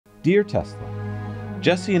Dear Tesla,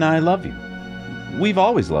 Jesse and I love you. We've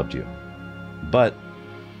always loved you. But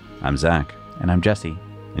I'm Zach. And I'm Jesse.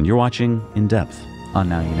 And you're watching In Depth on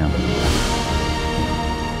Now You Know.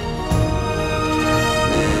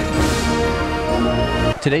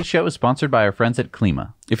 Today's show is sponsored by our friends at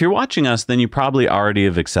Klima. If you're watching us, then you probably already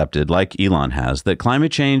have accepted, like Elon has, that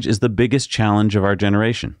climate change is the biggest challenge of our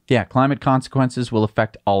generation. Yeah, climate consequences will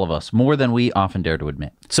affect all of us more than we often dare to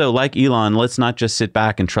admit. So, like Elon, let's not just sit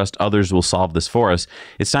back and trust others will solve this for us.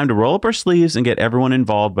 It's time to roll up our sleeves and get everyone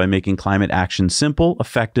involved by making climate action simple,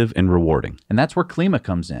 effective, and rewarding. And that's where Klima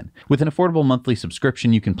comes in. With an affordable monthly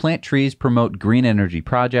subscription, you can plant trees, promote green energy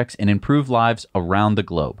projects, and improve lives around the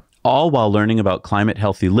globe. All while learning about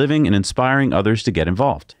climate-healthy living and inspiring others to get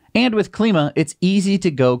involved. And with Klima, it's easy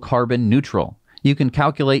to go carbon neutral. You can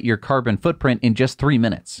calculate your carbon footprint in just 3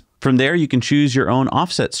 minutes. From there, you can choose your own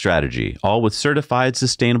offset strategy, all with certified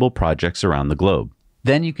sustainable projects around the globe.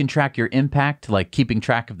 Then you can track your impact, like keeping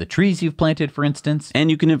track of the trees you've planted, for instance.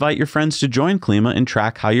 And you can invite your friends to join Klima and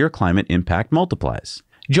track how your climate impact multiplies.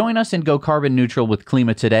 Join us and go carbon neutral with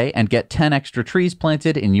Klima today and get 10 extra trees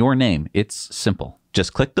planted in your name. It's simple.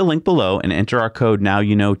 Just click the link below and enter our code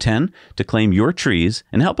NOWYOUKNOW10 to claim your trees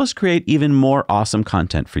and help us create even more awesome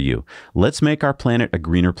content for you. Let's make our planet a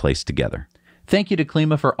greener place together. Thank you to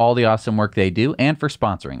Klima for all the awesome work they do and for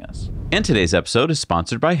sponsoring us. And today's episode is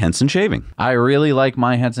sponsored by Henson Shaving. I really like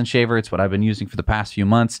my Henson shaver. It's what I've been using for the past few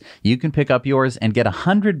months. You can pick up yours and get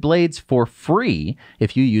 100 blades for free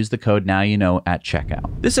if you use the code NOWYOUKNOW at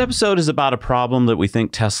checkout. This episode is about a problem that we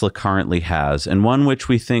think Tesla currently has, and one which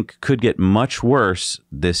we think could get much worse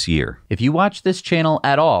this year. If you watch this channel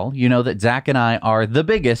at all, you know that Zach and I are the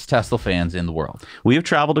biggest Tesla fans in the world. We have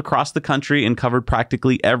traveled across the country and covered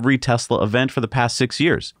practically every Tesla event for the past 6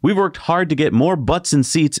 years. We've worked hard to get more butts in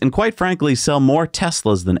seats and quite frankly sell more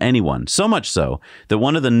Teslas than anyone. So much so that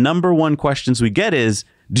one of the number one questions we get is,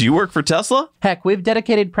 do you work for Tesla? Heck, we've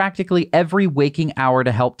dedicated practically every waking hour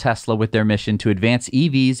to help Tesla with their mission to advance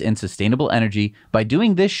EVs and sustainable energy by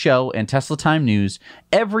doing this show and Tesla Time News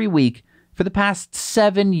every week for the past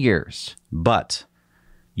 7 years. But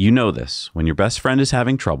you know this, when your best friend is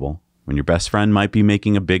having trouble, when your best friend might be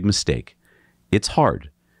making a big mistake, it's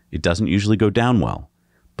hard. It doesn't usually go down well,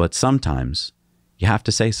 but sometimes you have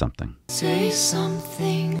to say something. Say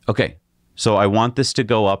something. Okay, so I want this to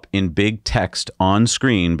go up in big text on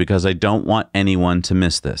screen because I don't want anyone to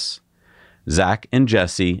miss this. Zach and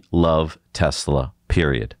Jesse love Tesla,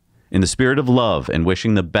 period. In the spirit of love and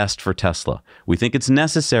wishing the best for Tesla, we think it's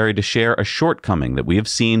necessary to share a shortcoming that we have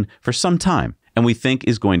seen for some time and we think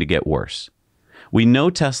is going to get worse. We know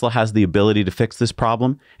Tesla has the ability to fix this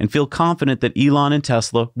problem and feel confident that Elon and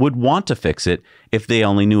Tesla would want to fix it if they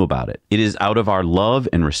only knew about it. It is out of our love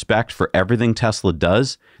and respect for everything Tesla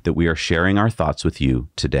does that we are sharing our thoughts with you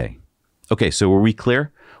today. Okay, so were we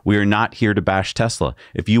clear? We are not here to bash Tesla.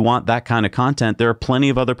 If you want that kind of content, there are plenty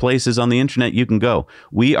of other places on the internet you can go.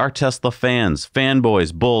 We are Tesla fans,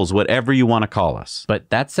 fanboys, bulls, whatever you want to call us. But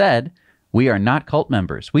that said, we are not cult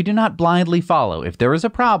members. We do not blindly follow. If there is a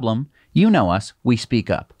problem, you know us, we speak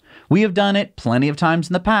up. We have done it plenty of times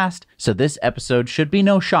in the past, so this episode should be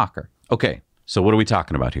no shocker. Okay, so what are we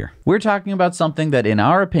talking about here? We're talking about something that, in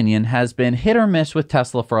our opinion, has been hit or miss with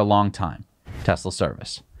Tesla for a long time. Tesla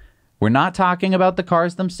service. We're not talking about the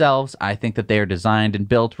cars themselves. I think that they are designed and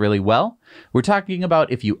built really well. We're talking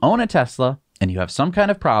about if you own a Tesla and you have some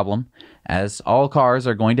kind of problem, as all cars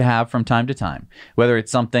are going to have from time to time, whether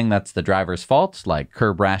it's something that's the driver's fault, like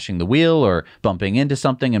curb rashing the wheel or bumping into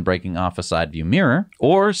something and breaking off a side view mirror,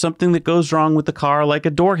 or something that goes wrong with the car, like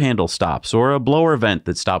a door handle stops or a blower vent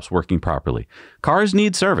that stops working properly. Cars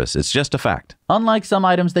need service. It's just a fact. Unlike some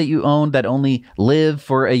items that you own that only live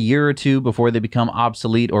for a year or two before they become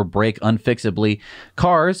obsolete or break unfixably,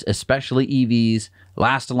 cars, especially EVs,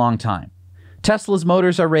 last a long time. Tesla's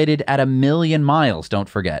motors are rated at 1 million miles, don't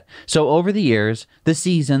forget. So over the years, the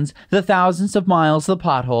seasons, the thousands of miles, the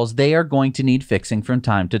potholes, they are going to need fixing from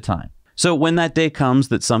time to time. So when that day comes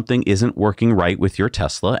that something isn't working right with your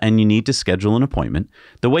Tesla and you need to schedule an appointment,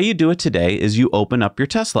 the way you do it today is you open up your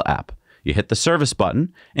Tesla app. You hit the service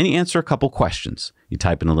button and you answer a couple questions. You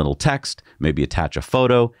type in a little text, maybe attach a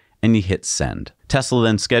photo, and you hit send. Tesla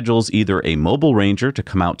then schedules either a mobile ranger to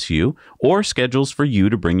come out to you or schedules for you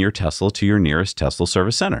to bring your Tesla to your nearest Tesla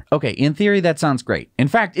service center. Okay, in theory, that sounds great. In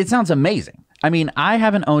fact, it sounds amazing. I mean, I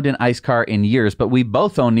haven't owned an ICE car in years, but we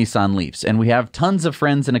both own Nissan Leafs, and we have tons of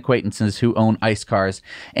friends and acquaintances who own ICE cars,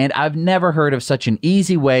 and I've never heard of such an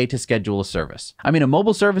easy way to schedule a service. I mean, a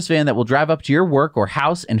mobile service van that will drive up to your work or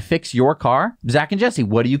house and fix your car? Zach and Jesse,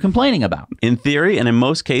 what are you complaining about? In theory, and in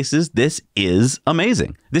most cases, this is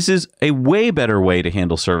amazing. This is a way better way to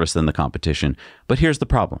handle service than the competition. But here's the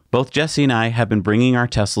problem. Both Jesse and I have been bringing our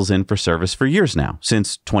Teslas in for service for years now,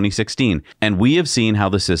 since 2016, and we have seen how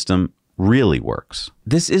the system really works.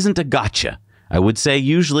 This isn't a gotcha. I would say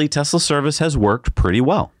usually Tesla service has worked pretty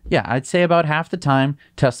well. Yeah, I'd say about half the time,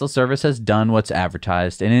 Tesla service has done what's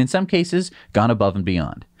advertised, and in some cases, gone above and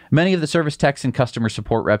beyond. Many of the service techs and customer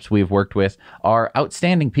support reps we've worked with are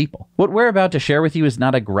outstanding people. What we're about to share with you is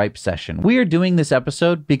not a gripe session. We are doing this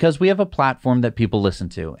episode because we have a platform that people listen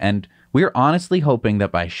to, and we're honestly hoping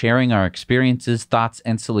that by sharing our experiences, thoughts,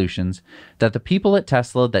 and solutions, that the people at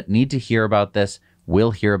Tesla that need to hear about this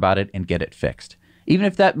will hear about it and get it fixed. Even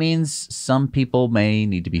if that means some people may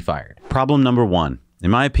need to be fired. Problem number one,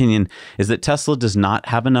 in my opinion, is that Tesla does not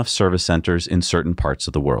have enough service centers in certain parts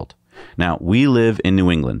of the world. Now, we live in New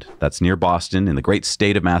England. That's near Boston in the great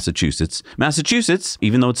state of Massachusetts. Massachusetts,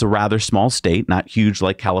 even though it's a rather small state, not huge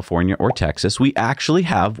like California or Texas, we actually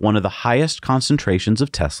have one of the highest concentrations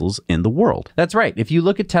of Teslas in the world. That's right. If you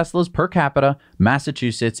look at Teslas per capita,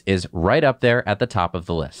 Massachusetts is right up there at the top of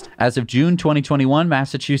the list. As of June 2021,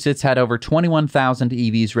 Massachusetts had over 21,000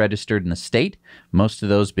 EVs registered in the state, most of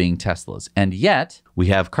those being Teslas. And yet, we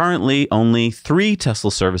have currently only 3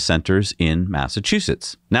 Tesla service centers in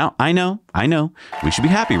Massachusetts. Now, I know, we should be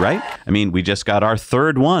happy, right? I mean, we just got our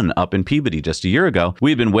 3rd one up in Peabody just a year ago.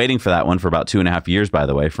 We had been waiting for that one for about 2.5 years, by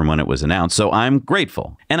the way, from when it was announced, so I'm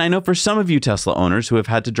grateful. And I know for some of you Tesla owners who have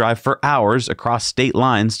had to drive for hours across state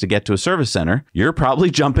lines to get to a service center, you're probably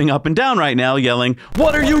jumping up and down right now yelling,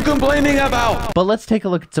 "What are you complaining about?" But let's take a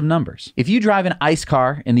look at some numbers. If you drive an ICE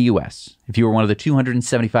car in the US, if you were one of the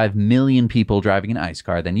 275 million people driving an ICE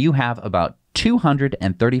car, then you have about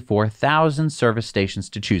 234,000 service stations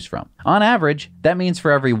to choose from. On average, that means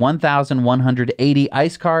for every 1,180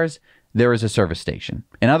 ICE cars, there is a service station.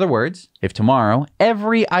 In other words, if tomorrow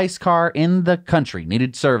every ICE car in the country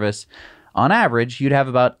needed service, on average, you'd have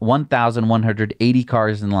about 1,180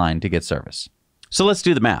 cars in line to get service. So let's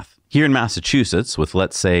do the math. Here in Massachusetts, with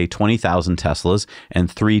let's say 20,000 Teslas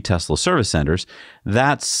and 3 Tesla service centers,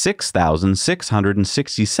 that's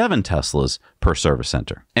 6,667 Teslas per service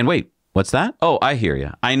center. And wait, what's that? Oh, I hear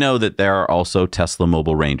you. I know that there are also Tesla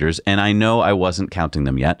Mobile Rangers, and I know I wasn't counting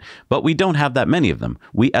them yet, but we don't have that many of them.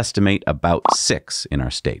 We estimate about 6 in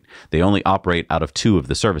our state. They only operate out of 2 of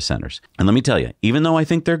the service centers. And let me tell you, even though I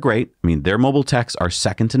think they're great, I mean, their mobile techs are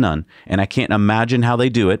second to none, and I can't imagine how they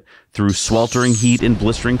do it through sweltering heat and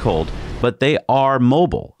blistering cold, but they are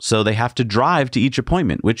mobile, so they have to drive to each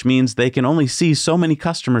appointment, which means they can only see so many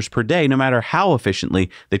customers per day, no matter how efficiently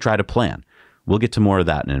they try to plan. We'll get to more of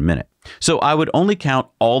that in a minute. So I would only count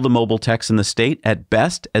all the mobile techs in the state at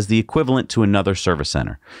best as the equivalent to another service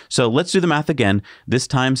center. So let's do the math again, this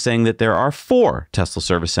time saying that there are 4 Tesla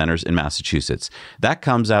service centers in Massachusetts. That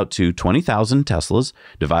comes out to 20,000 Teslas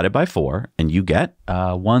divided by 4, and you get?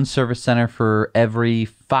 1 service center for every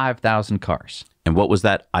 5,000 cars. And what was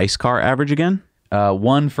that ICE car average again?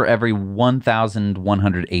 1 for every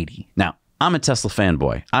 1,180. Now, I'm a Tesla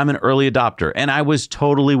fanboy. I'm an early adopter, and I was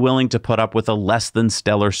totally willing to put up with a less than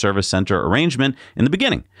stellar service center arrangement in the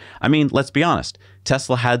beginning. I mean, let's be honest.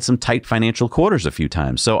 Tesla had some tight financial quarters a few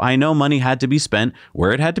times, so I know money had to be spent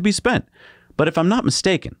where it had to be spent. But if I'm not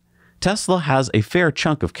mistaken, Tesla has a fair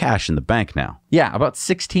chunk of cash in the bank now. Yeah, about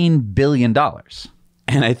 $16 billion.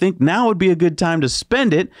 And I think now would be a good time to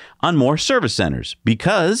spend it on more service centers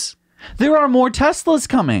because there are more Teslas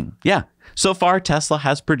coming. Yeah. So far, Tesla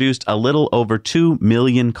has produced a little over 2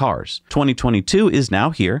 million cars. 2022 is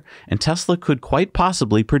now here, and Tesla could quite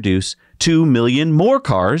possibly produce 2 million more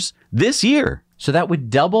cars this year. So that would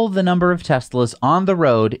double the number of Teslas on the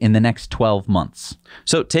road in the next 12 months.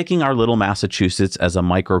 So taking our little Massachusetts as a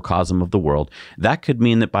microcosm of the world, that could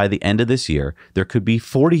mean that by the end of this year, there could be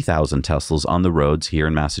 40,000 Teslas on the roads here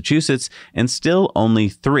in Massachusetts, and still only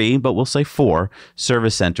 3, but we'll say 4,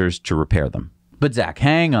 service centers to repair them. But Zach,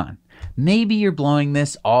 hang on. Maybe you're blowing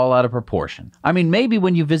this all out of proportion. I mean, maybe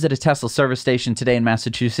when you visit a Tesla service station today in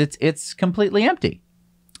Massachusetts, it's completely empty.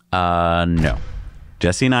 No.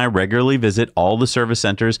 Jesse and I regularly visit all the service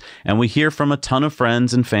centers, and we hear from a ton of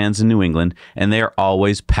friends and fans in New England, and they are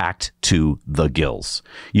always packed to the gills.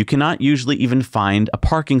 You cannot usually even find a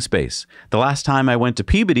parking space. The last time I went to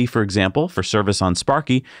Peabody, for example, for service on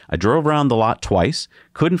Sparky, I drove around the lot twice,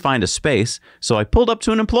 couldn't find a space, so I pulled up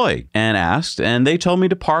to an employee and asked, and they told me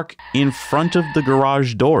to park in front of the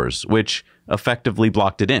garage doors, which effectively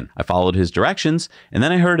blocked it in. I followed his directions, and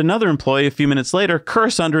then I heard another employee a few minutes later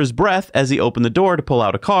curse under his breath as he opened the door to pull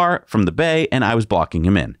out a car from the bay, and I was blocking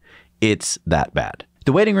him in. It's that bad.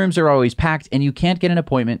 The waiting rooms are always packed, and you can't get an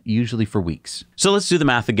appointment, usually for weeks. So let's do the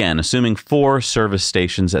math again, assuming 4 service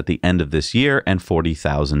stations at the end of this year and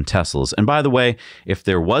 40,000 Teslas. And by the way, if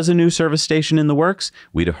there was a new service station in the works,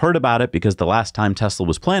 we'd have heard about it because the last time Tesla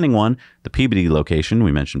was planning one, the Peabody location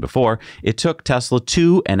we mentioned before, it took Tesla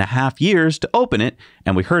 2.5 years to open it,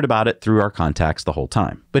 and we heard about it through our contacts the whole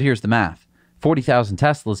time. But here's the math. 40,000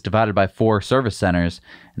 Teslas divided by 4 service centers,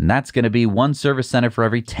 and that's going to be 1 service center for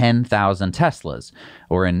every 10,000 Teslas.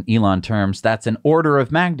 Or in Elon terms, that's an order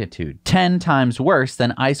of magnitude, 10 times worse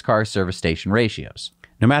than ICE car service station ratios.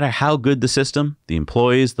 No matter how good the system, the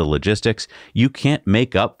employees, the logistics, you can't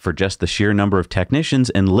make up for just the sheer number of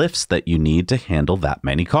technicians and lifts that you need to handle that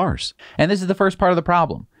many cars. And this is the first part of the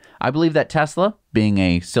problem. I believe that Tesla, being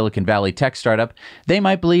a Silicon Valley tech startup, they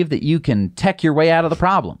might believe that you can tech your way out of the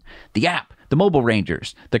problem. The app, the mobile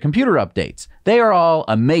rangers, the computer updates, they are all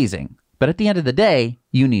amazing. But at the end of the day,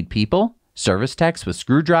 you need people, service techs with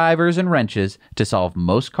screwdrivers and wrenches to solve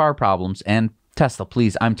most car problems. And Tesla,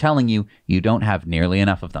 please, I'm telling you, you don't have nearly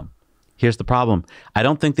enough of them. Here's the problem. I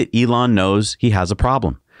don't think that Elon knows he has a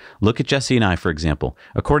problem. Look at Jesse and I, for example.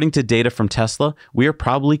 According to data from Tesla, we are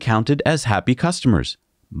probably counted as happy customers,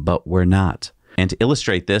 but we're not. And to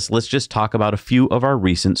illustrate this, let's just talk about a few of our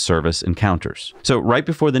recent service encounters. So right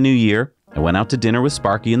before the new year, I went out to dinner with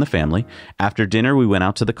Sparky and the family. After dinner, we went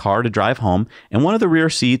out to the car to drive home, and one of the rear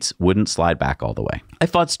seats wouldn't slide back all the way. I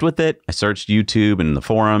futzed with it. I searched YouTube and in the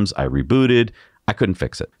forums. I rebooted. I couldn't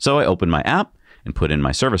fix it. So I opened my app and put in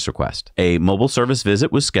my service request. A mobile service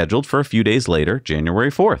visit was scheduled for a few days later, January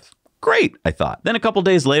 4th. Great, I thought. Then a couple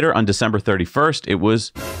days later, on December 31st, it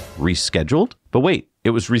was rescheduled. But wait,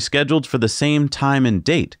 it was rescheduled for the same time and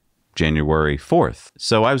date, January 4th.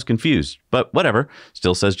 So I was confused, but whatever.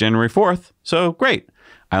 Still says January 4th, so great.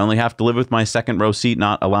 I only have to live with my second row seat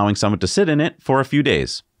not allowing someone to sit in it for a few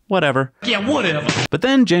days. Whatever. Yeah, whatever. But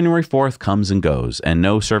then January 4th comes and goes, and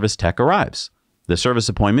no service tech arrives. The service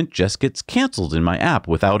appointment just gets canceled in my app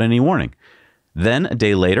without any warning. Then a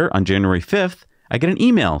day later, on January 5th, I get an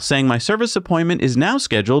email saying my service appointment is now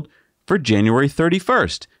scheduled for January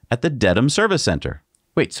 31st at the Dedham Service Center.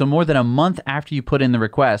 Wait, so more than a month after you put in the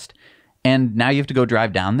request, and now you have to go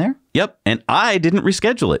drive down there? Yep, and I didn't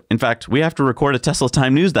reschedule it. In fact, we have to record a Tesla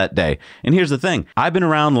Time News that day. And here's the thing. I've been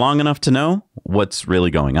around long enough to know what's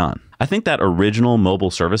really going on. I think that original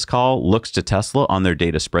mobile service call looks to Tesla on their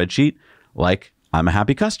data spreadsheet like I'm a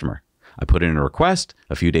happy customer. I put in a request.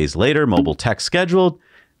 A few days later, mobile tech scheduled.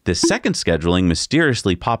 This second scheduling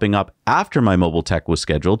mysteriously popping up after my mobile tech was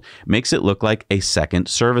scheduled makes it look like a second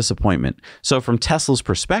service appointment. So from Tesla's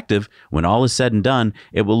perspective, when all is said and done,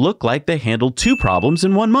 it will look like they handled 2 problems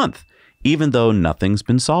in 1 month, even though nothing's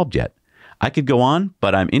been solved yet. I could go on,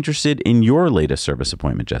 but I'm interested in your latest service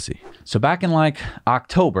appointment, Jesse. So back in like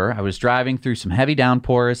October, I was driving through some heavy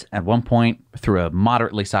downpours, at one point through a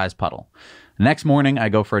moderately sized puddle. The next morning, I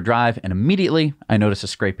go for a drive, and immediately I notice a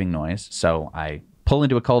scraping noise. So I pull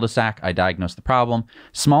into a cul-de-sac, I diagnose the problem.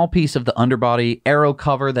 Small piece of the underbody aero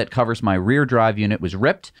cover that covers my rear drive unit was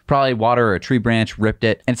ripped. Probably water or a tree branch ripped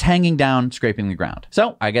it, and it's hanging down, scraping the ground.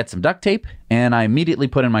 So I get some duct tape, and I immediately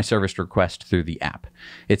put in my service request through the app.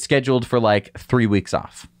 It's scheduled for like 3 weeks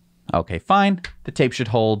off. Okay, fine. The tape should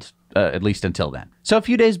hold at least until then. So a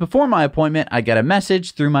few days before my appointment, I get a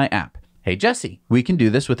message through my app. Hey, Jesse, we can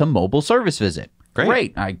do this with a mobile service visit.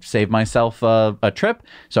 Great. I saved myself a trip,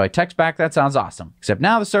 so I text back, that sounds awesome. Except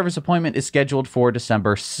now the service appointment is scheduled for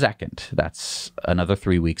December 2nd. That's another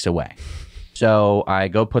 3 weeks away. So I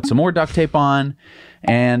go put some more duct tape on,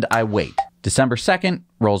 and I wait. December 2nd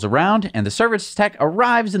rolls around, and the service tech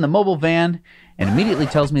arrives in the mobile van and immediately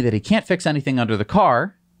tells me that he can't fix anything under the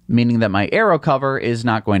car, meaning that my aero cover is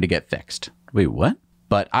not going to get fixed. Wait, what?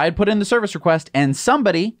 But I had put in the service request, and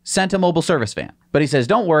somebody sent a mobile service van. But he says,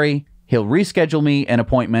 don't worry, he'll reschedule me an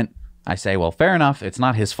appointment. I say, well, fair enough. It's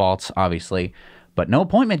not his fault, obviously. But no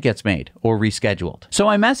appointment gets made or rescheduled. So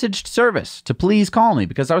I messaged service to please call me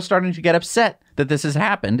because I was starting to get upset that this has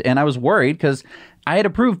happened. And I was worried because I had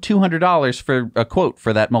approved $200 for a quote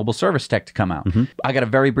for that mobile service tech to come out. I got a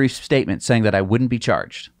very brief statement saying that I wouldn't be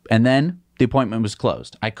charged. And then the appointment was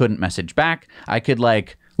closed. I couldn't message back. I could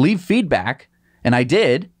leave feedback. And I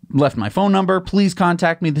did, left my phone number. Please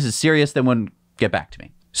contact me. This is serious. Then wouldn't get back to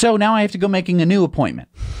me. So now I have to go making a new appointment.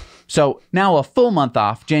 So now a full month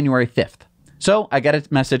off, January 5th. So I get a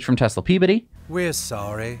message from Tesla Peabody. We're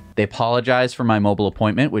sorry. They apologize for my mobile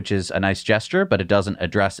appointment, which is a nice gesture, but it doesn't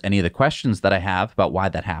address any of the questions that I have about why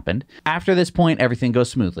that happened. After this point, everything goes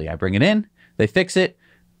smoothly. I bring it in. They fix it.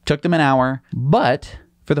 Took them an hour. But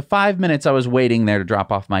for the 5 minutes I was waiting there to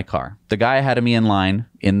drop off my car, the guy ahead of me in line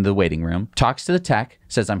in the waiting room talks to the tech,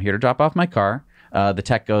 says, I'm here to drop off my car. The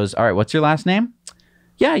tech goes, all right, what's your last name?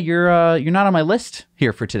 Yeah, you're not on my list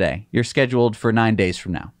here for today. You're scheduled for 9 days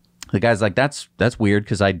from now. The guy's like, that's weird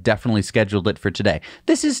because I definitely scheduled it for today.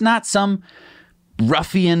 This is not some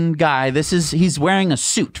ruffian guy. He's wearing a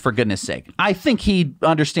suit, for goodness sake. I think he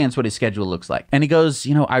understands what his schedule looks like. And he goes,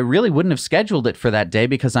 I really wouldn't have scheduled it for that day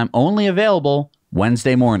because I'm only available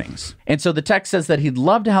Wednesday mornings. And so the tech says that he'd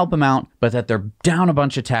love to help him out, but that they're down a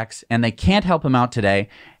bunch of techs and they can't help him out today.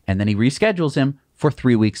 And then he reschedules him for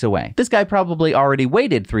 3 weeks away. This guy probably already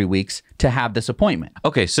waited 3 weeks to have this appointment.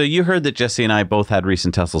 Okay, so you heard that Jesse and I both had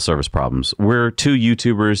recent Tesla service problems. We're two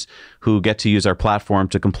YouTubers who get to use our platform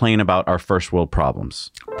to complain about our first world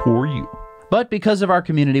problems. Poor you. But because of our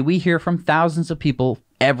community, we hear from thousands of people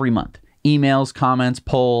every month. Emails, comments,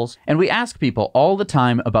 polls, and we ask people all the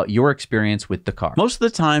time about your experience with the car. Most of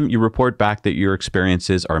the time, you report back that your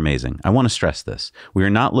experiences are amazing. I want to stress this. We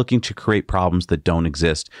are not looking to create problems that don't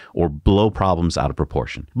exist or blow problems out of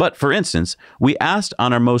proportion. But for instance, we asked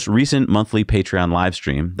on our most recent monthly Patreon live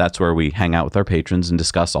stream, that's where we hang out with our patrons and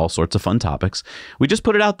discuss all sorts of fun topics. We just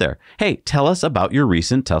put it out there. Hey, tell us about your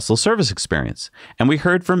recent Tesla service experience. And we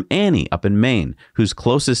heard from Annie up in Maine, whose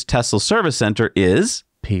closest Tesla service center is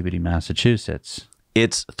Peabody, Massachusetts.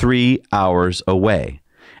 It's 3 hours away.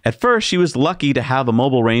 At first, she was lucky to have a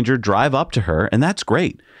mobile ranger drive up to her, and that's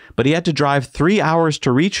great. But he had to drive 3 hours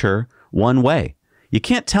to reach her one way. You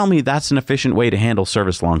can't tell me that's an efficient way to handle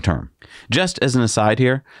service long term. Just as an aside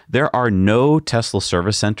here, there are no Tesla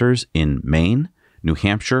service centers in Maine, New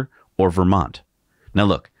Hampshire, or Vermont. Now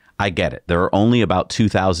look, I get it. There are only about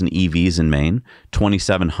 2,000 EVs in Maine,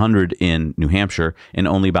 2,700 in New Hampshire, and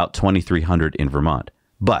only about 2,300 in Vermont.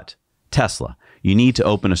 But Tesla, you need to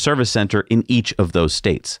open a service center in each of those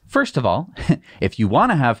states. First of all, if you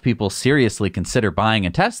want to have people seriously consider buying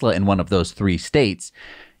a Tesla in one of those 3 states,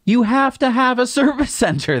 you have to have a service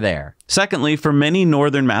center there. Secondly, for many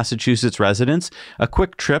northern Massachusetts residents, a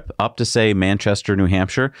quick trip up to, say, Manchester, New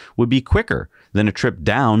Hampshire would be quicker than a trip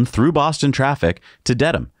down through Boston traffic to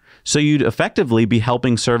Dedham. So you'd effectively be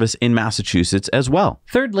helping service in Massachusetts as well.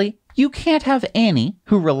 Thirdly, you can't have Annie,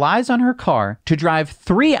 who relies on her car to drive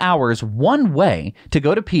 3 hours one way to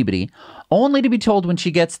go to Peabody, only to be told when she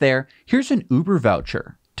gets there, here's an Uber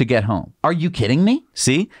voucher to get home. Are you kidding me?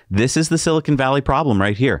 See, this is the Silicon Valley problem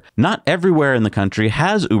right here. Not everywhere in the country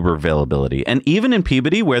has Uber availability. And even in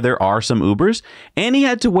Peabody, where there are some Ubers, Annie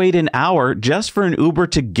had to wait an hour just for an Uber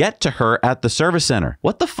to get to her at the service center.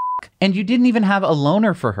 What the f***? And you didn't even have a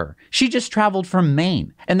loaner for her. She just traveled from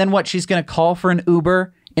Maine. And then what, she's going to call for an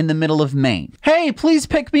Uber in the middle of Maine? Hey, please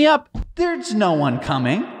pick me up. There's no one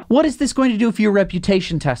coming. What is this going to do for your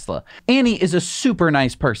reputation, Tesla? Annie is a super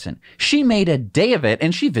nice person. She made a day of it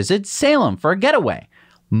and she visited Salem for a getaway.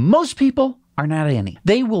 Most people are not Annie.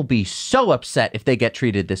 They will be so upset if they get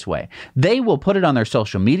treated this way. They will put it on their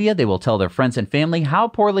social media. They will tell their friends and family how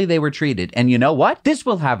poorly they were treated. And you know what? This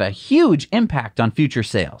will have a huge impact on future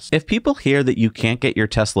sales. If people hear that you can't get your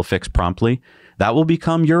Tesla fixed promptly, that will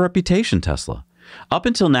become your reputation, Tesla. Up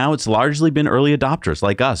until now, it's largely been early adopters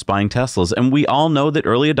like us buying Teslas, and we all know that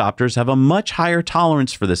early adopters have a much higher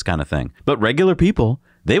tolerance for this kind of thing. But regular people,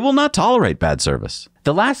 they will not tolerate bad service.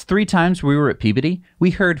 The last 3 times we were at Peabody, we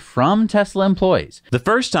heard from Tesla employees. The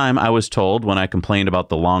first time I was told when I complained about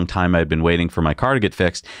the long time I'd been waiting for my car to get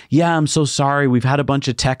fixed, yeah, I'm so sorry, we've had a bunch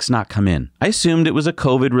of techs not come in. I assumed it was a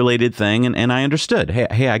COVID-related thing, and I understood.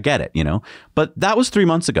 Hey, I get it, But that was 3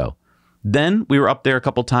 months ago. Then we were up there a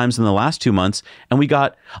couple times in the last 2 months, and we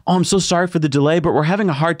got, oh, I'm so sorry for the delay, but we're having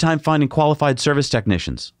a hard time finding qualified service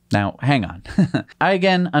technicians. Now, hang on. I,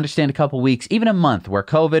 again, understand a couple weeks, even a month, where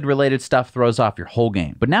COVID-related stuff throws off your whole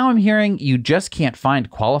game. But now I'm hearing you just can't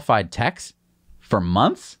find qualified techs for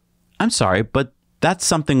months? I'm sorry, but that's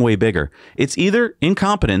something way bigger. It's either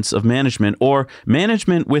incompetence of management or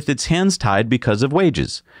management with its hands tied because of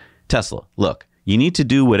wages. Tesla, look, you need to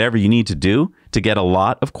do whatever you need to do to get a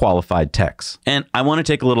lot of qualified techs. And I want to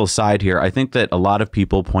take a little aside here. I think that a lot of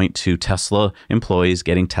people point to Tesla employees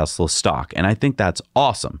getting Tesla stock, and I think that's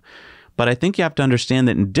awesome. But I think you have to understand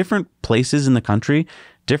that in different places in the country,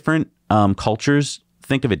 different cultures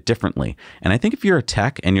think of it differently. And I think if you're a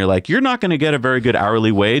tech and you're like, you're not going to get a very good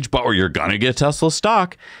hourly wage, but you're going to get Tesla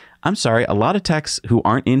stock. I'm sorry, a lot of techs who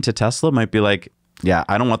aren't into Tesla might be like, yeah,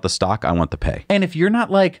 I don't want the stock, I want the pay. And if you're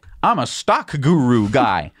not like, I'm a stock guru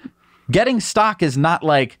guy, getting stock is not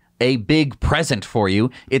like a big present for you.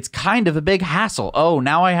 It's kind of a big hassle. Oh,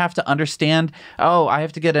 now I have to understand. Oh, I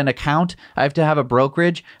have to get an account. I have to have a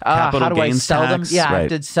brokerage. How do I sell them? Yeah, I have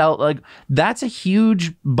to sell. Like, that's a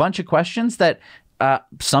huge bunch of questions that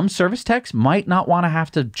some service techs might not want to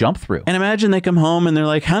have to jump through. And imagine they come home and they're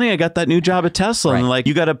like, honey, I got that new job at Tesla. And they're like,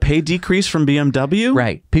 you got a pay decrease from BMW?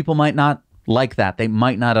 Right. People might not like that. They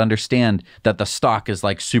might not understand that the stock is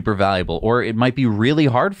like super valuable, or it might be really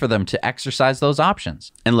hard for them to exercise those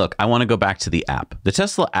options. And look, I want to go back to the app. The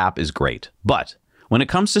Tesla app is great, but when it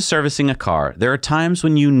comes to servicing a car, there are times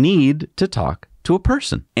when you need to talk to a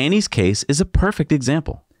person. Annie's case is a perfect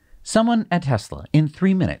example. Someone at Tesla in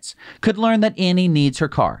 3 minutes could learn that Annie needs her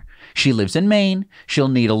car. She lives in Maine. She'll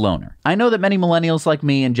need a loaner. I know that many millennials like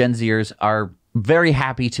me and Gen Zers are very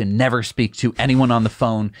happy to never speak to anyone on the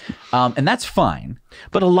phone, and that's fine.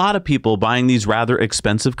 But a lot of people buying these rather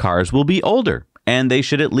expensive cars will be older, and they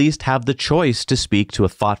should at least have the choice to speak to a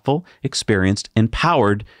thoughtful, experienced,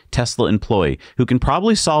 empowered Tesla employee who can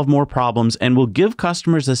probably solve more problems and will give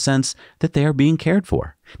customers a sense that they are being cared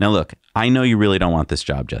for. Now, look, I know you really don't want this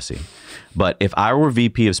job, Jesse, but if I were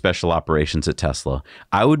VP of Special Operations at Tesla,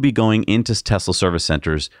 I would be going into Tesla service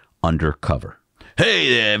centers undercover.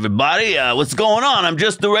 Hey there, everybody. What's going on? I'm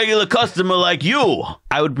just a regular customer like you.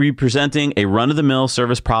 I would be presenting a run-of-the-mill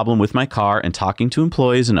service problem with my car and talking to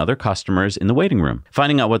employees and other customers in the waiting room,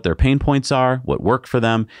 finding out what their pain points are, what worked for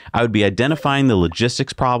them. I would be identifying the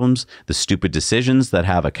logistics problems, the stupid decisions that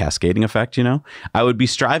have a cascading effect, you know. I would be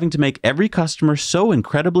striving to make every customer so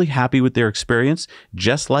incredibly happy with their experience,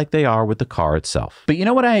 just like they are with the car itself. But you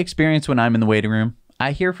know what I experience when I'm in the waiting room?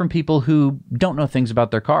 I hear from people who don't know things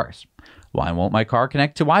about their cars. Why won't my car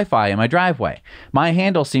connect to Wi-Fi in my driveway? My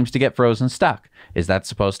handle seems to get frozen stuck. Is that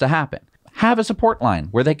supposed to happen? Have a support line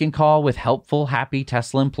where they can call with helpful, happy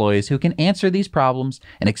Tesla employees who can answer these problems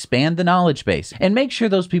and expand the knowledge base and make sure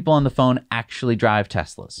those people on the phone actually drive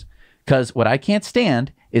Teslas. Because what I can't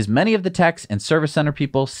stand is many of the techs and service center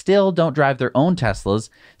people still don't drive their own Teslas,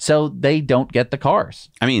 so they don't get the cars.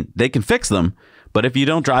 I mean, they can fix them, but if you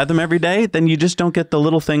don't drive them every day, then you just don't get the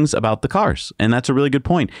little things about the cars. And that's a really good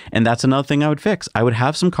point. And that's another thing I would fix. I would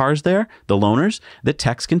have some cars there, the loaners, that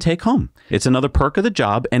techs can take home. It's another perk of the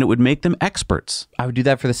job, and it would make them experts. I would do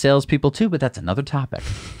that for the salespeople too, but that's another topic.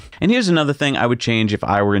 And here's another thing I would change if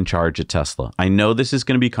I were in charge at Tesla. I know this is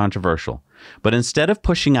going to be controversial, but instead of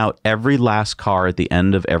pushing out every last car at the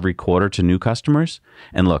end of every quarter to new customers,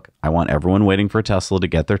 and look, I want everyone waiting for a Tesla to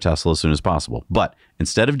get their Tesla as soon as possible. But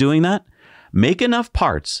instead of doing that, make enough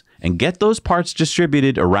parts and get those parts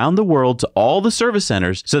distributed around the world to all the service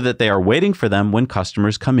centers so that they are waiting for them when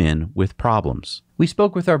customers come in with problems. We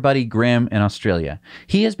spoke with our buddy Graham in Australia.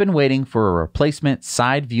 He has been waiting for a replacement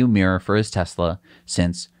side view mirror for his Tesla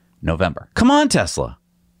since November. Come on, Tesla.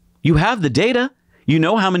 You have the data. You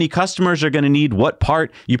know how many customers are going to need what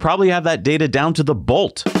part. You probably have that data down to the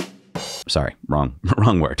bolt. Sorry, wrong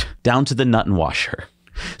word. Down to the nut and washer.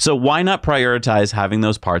 So why not prioritize having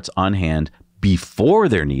those parts on hand before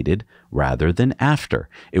they're needed rather than after?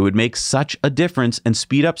 It would make such a difference and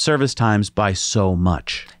speed up service times by so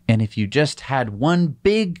much. And if you just had one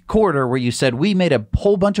big quarter where you said, we made a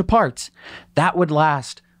whole bunch of parts, that would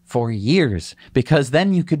last for years, because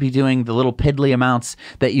then you could be doing the little piddly amounts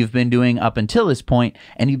that you've been doing up until this point,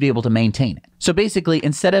 and you'd be able to maintain it. So basically,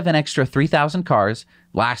 instead of an extra 3,000 cars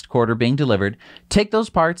last quarter being delivered, take those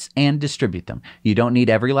parts and distribute them. You don't need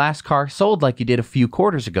every last car sold like you did a few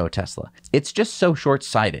quarters ago, Tesla. It's just so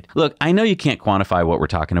short-sighted. Look, I know you can't quantify what we're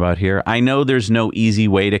talking about here. I know there's no easy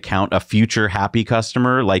way to count a future happy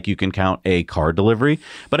customer like you can count a car delivery,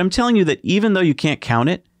 but I'm telling you that even though you can't count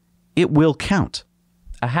it, it will count.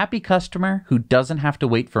 A happy customer who doesn't have to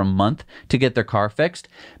wait for a month to get their car fixed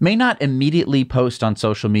may not immediately post on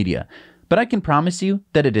social media, but I can promise you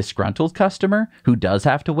that a disgruntled customer who does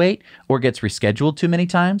have to wait or gets rescheduled too many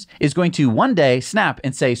times is going to one day snap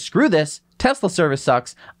and say, screw this, Tesla service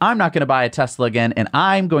sucks, I'm not going to buy a Tesla again, and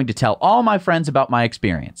I'm going to tell all my friends about my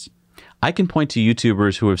experience. I can point to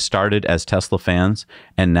YouTubers who have started as Tesla fans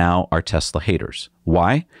and now are Tesla haters.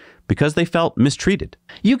 Why? Because they felt mistreated.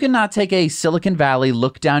 You cannot take a Silicon Valley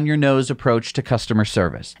look down your nose approach to customer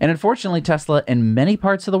service. And unfortunately, Tesla, in many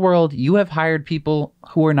parts of the world, you have hired people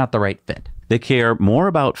who are not the right fit. They care more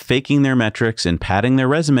about faking their metrics and padding their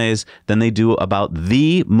resumes than they do about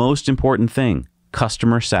the most important thing,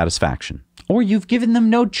 customer satisfaction. Or you've given them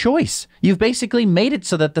no choice. You've basically made it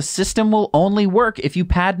so that the system will only work if you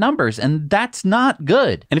pad numbers, and that's not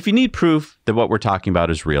good. And if you need proof that what we're talking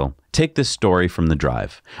about is real, take this story from The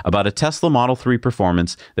Drive about a Tesla Model 3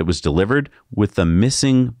 Performance that was delivered with the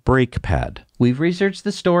missing brake pad. We've researched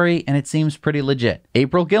the story and it seems pretty legit.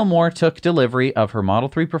 April Gilmore took delivery of her Model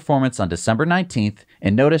 3 Performance on December 19th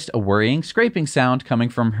and noticed a worrying scraping sound coming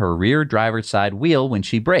from her rear driver's side wheel when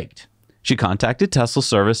she braked. She contacted Tesla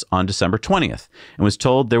service on December 20th and was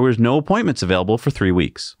told there was no appointments available for 3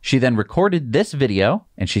 weeks. She then recorded this video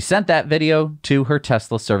and she sent that video to her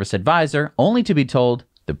Tesla service advisor, only to be told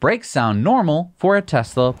the brakes sound normal for a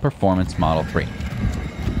Tesla Performance Model 3.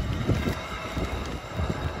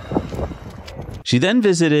 She then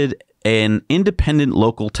visited an independent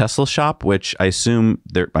local Tesla shop, which I assume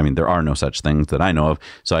there are no such things that I know of.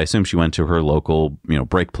 So I assume she went to her local,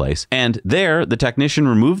 brake place. And there, the technician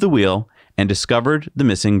removed the wheel and discovered the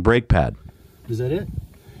missing brake pad. Is that it?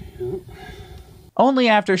 Yeah. Only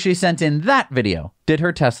after she sent in that video did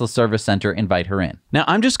her Tesla service center invite her in. Now,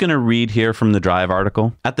 I'm just going to read here from the Drive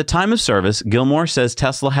article. At the time of service, Gilmore says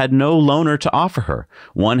Tesla had no loaner to offer her.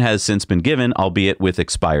 One has since been given, albeit with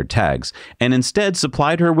expired tags, and instead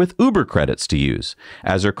supplied her with Uber credits to use.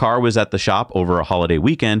 As her car was at the shop over a holiday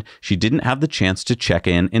weekend, she didn't have the chance to check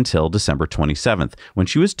in until December 27th, when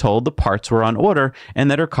she was told the parts were on order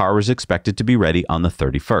and that her car was expected to be ready on the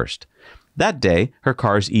 31st. That day, her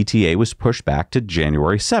car's ETA was pushed back to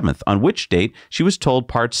January 7th, on which date she was told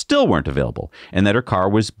parts still weren't available, and that her car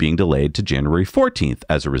was being delayed to January 14th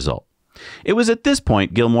as a result. It was at this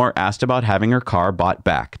point Gilmore asked about having her car bought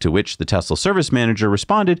back, to which the Tesla service manager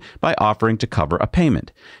responded by offering to cover a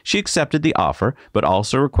payment. She accepted the offer, but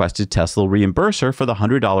also requested Tesla reimburse her for the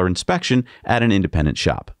 $100 inspection at an independent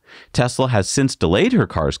shop. Tesla has since delayed her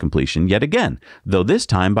car's completion yet again, though this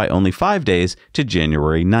time by only 5 days to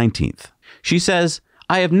January 19th. She says,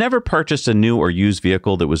 I have never purchased a new or used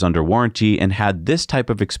vehicle that was under warranty and had this type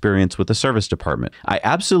of experience with the service department. I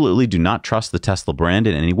absolutely do not trust the Tesla brand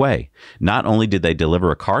in any way. Not only did they deliver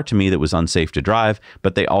a car to me that was unsafe to drive,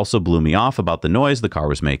 but they also blew me off about the noise the car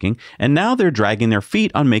was making, and now they're dragging their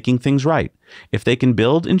feet on making things right. If they can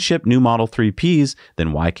build and ship new Model 3Ps,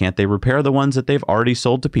 then why can't they repair the ones that they've already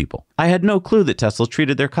sold to people? I had no clue that Tesla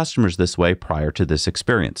treated their customers this way prior to this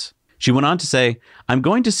experience. She went on to say, I'm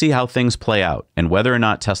going to see how things play out and whether or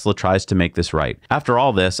not Tesla tries to make this right. After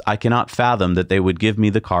all this, I cannot fathom that they would give me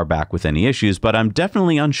the car back with any issues, but I'm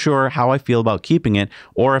definitely unsure how I feel about keeping it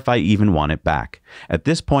or if I even want it back. At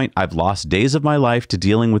this point, I've lost days of my life to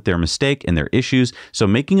dealing with their mistake and their issues, so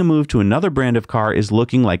making a move to another brand of car is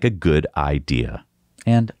looking like a good idea.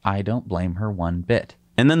 And I don't blame her one bit.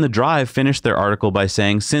 And then the Drive finished their article by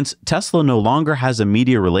saying, since Tesla no longer has a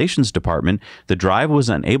media relations department, the Drive was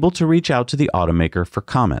unable to reach out to the automaker for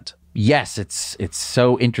comment. Yes, it's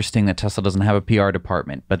so interesting that Tesla doesn't have a PR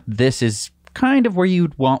department, but this is kind of where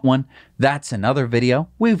you'd want one. That's another video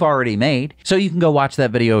we've already made, so you can go watch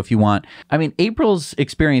that video if you want. I mean, April's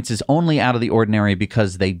experience is only out of the ordinary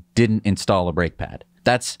because they didn't install a brake pad.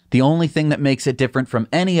 That's the only thing that makes it different from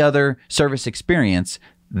any other service experience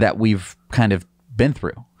that we've kind of been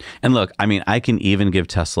through. And look, I mean, I can even give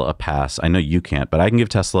Tesla a pass. I know you can't, but I can give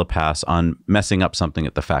Tesla a pass on messing up something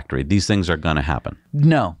at the factory. These things are going to happen.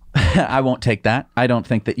 No, I won't take that. I don't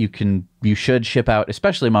think that you should ship out,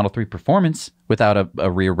 especially Model 3 Performance, without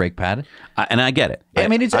a rear brake pad. And I get it. I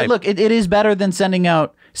mean, look, it is better than sending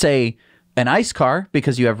out, say, an ICE car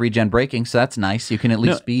because you have regen braking, so that's nice. You can at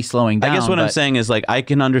least be slowing down. I guess what I'm saying is, like, I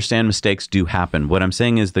can understand mistakes do happen. What I'm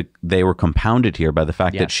saying is that they were compounded here by the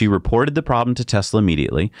fact that she reported the problem to Tesla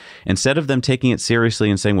immediately. Instead of them taking it seriously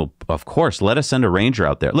and saying, well, of course, let us send a Ranger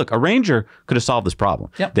out there. Look, a Ranger could have solved this problem.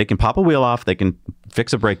 Yep. They can pop a wheel off. They can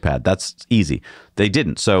fix a brake pad. That's easy. They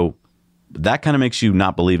didn't. So that kind of makes you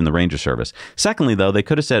not believe in the Ranger service. Secondly, though, they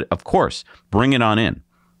could have said, of course, bring it on in.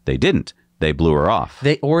 They didn't. They blew her off.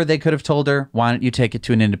 They could have told her, why don't you take it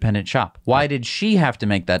to an independent shop? Why did she have to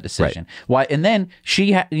make that decision? Right. Why? And then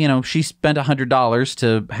she spent $100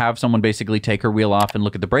 to have someone basically take her wheel off and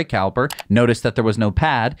look at the brake caliper, notice that there was no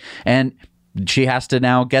pad, and she has to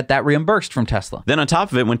now get that reimbursed from Tesla. Then on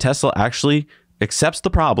top of it, when Tesla actually accepts the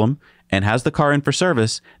problem and has the car in for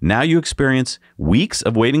service, now you experience weeks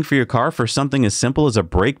of waiting for your car for something as simple as a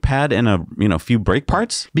brake pad and a few brake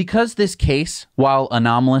parts. Because this case, while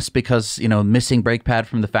anomalous because, missing brake pad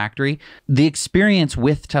from the factory, the experience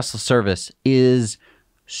with Tesla service is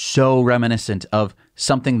so reminiscent of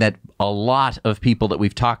something that a lot of people that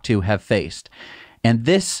we've talked to have faced. And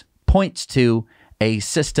this points to a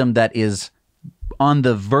system that is on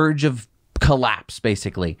the verge of collapse,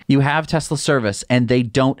 basically. You have Tesla service and they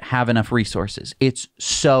don't have enough resources. It's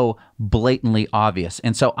so blatantly obvious.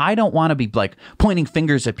 And so I don't want to be like pointing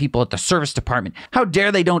fingers at people at the service department. How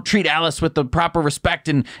dare they don't treat Alice with the proper respect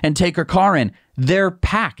and take her car in. They're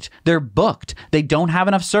packed. They're booked. They don't have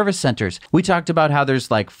enough service centers. We talked about how there's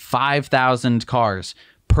like 5,000 cars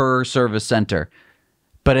per service center.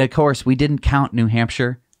 But of course, we didn't count New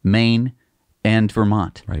Hampshire, Maine, and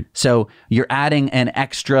Vermont. Right. So you're adding an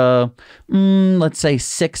extra, let's say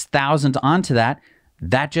 6,000 onto that.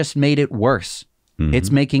 That just made it worse.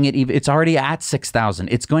 It's making it even, it's already at 6,000.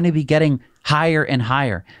 It's going to be getting higher and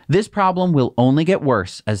higher. This problem will only get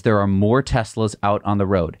worse as there are more Teslas out on the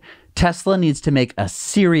road. Tesla needs to make a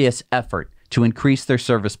serious effort to increase their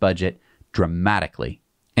service budget dramatically.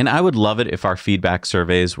 And I would love it if our feedback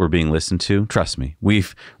surveys were being listened to. Trust me,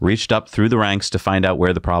 we've reached up through the ranks to find out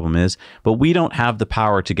where the problem is, but we don't have the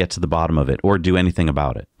power to get to the bottom of it or do anything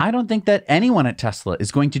about it. I don't think that anyone at Tesla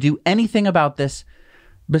is going to do anything about this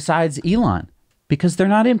besides Elon, because they're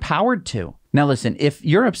not empowered to. Now listen, if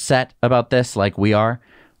you're upset about this like we are,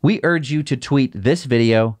 we urge you to tweet this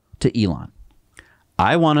video to Elon.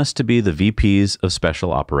 I want us to be the VPs of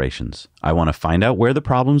Special Operations. I want to find out where the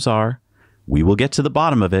problems are. We will get to the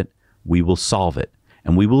bottom of it. We will solve it.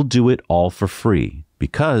 And we will do it all for free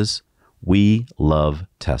because we love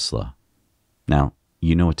Tesla. Now,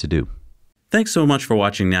 you know what to do. Thanks so much for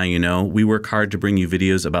watching Now You Know. We work hard to bring you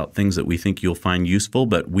videos about things that we think you'll find useful,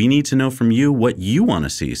 but we need to know from you what you want to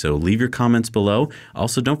see. So leave your comments below.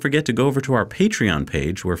 Also, don't forget to go over to our Patreon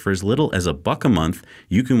page, where for as little as $1 a month,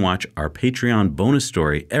 you can watch our Patreon bonus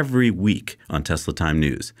story every week on Tesla Time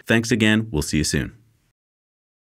News. Thanks again. We'll see you soon.